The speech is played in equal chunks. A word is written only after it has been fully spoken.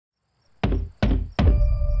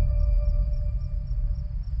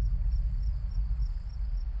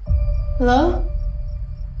Hello?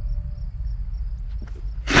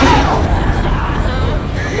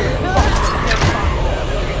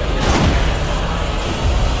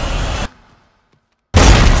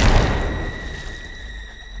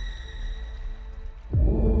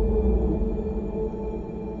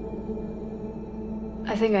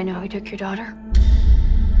 I think I know who took your daughter.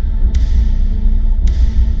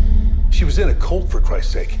 She was in a cult, for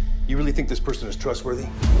Christ's sake. You really think this person is trustworthy?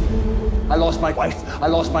 I lost my wife. I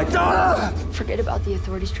lost my daughter! Forget about the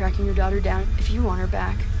authorities tracking your daughter down. If you want her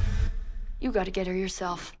back, you gotta get her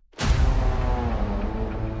yourself.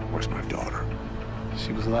 Where's my daughter?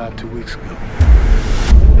 She was alive 2 weeks ago.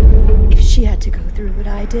 If she had to go through what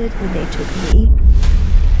I did when they took me,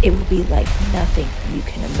 it would be like nothing you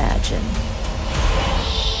can imagine.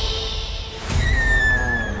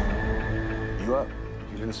 You up?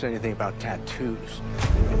 You didn't say anything about tattoos.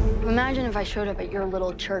 Imagine if I showed up at your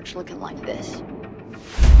little church looking like this.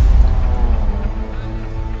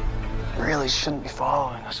 You really shouldn't be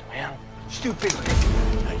following us, man. Stupid.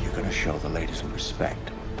 Now you're gonna show the ladies some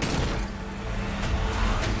respect.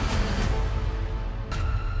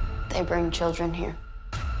 They bring children here.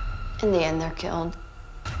 In the end, they're killed.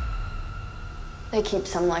 They keep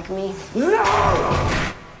some like me. No!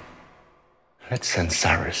 Let's send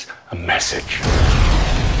Cyrus a message.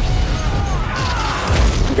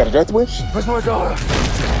 You got a death wish? Where's my daughter?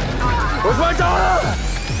 Where's my daughter?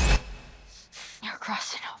 You're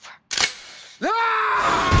crossing over.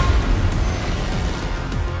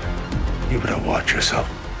 You better watch yourself.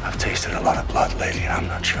 I've tasted a lot of blood lately, and I'm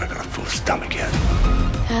not sure I got a full stomach yet.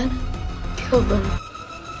 Dad, kill them.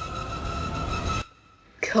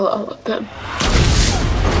 Kill all of them.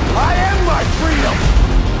 I am my freedom!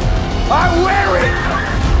 I wear it!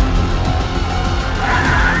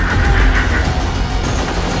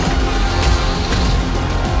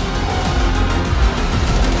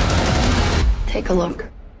 Take a look.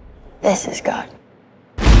 This is God.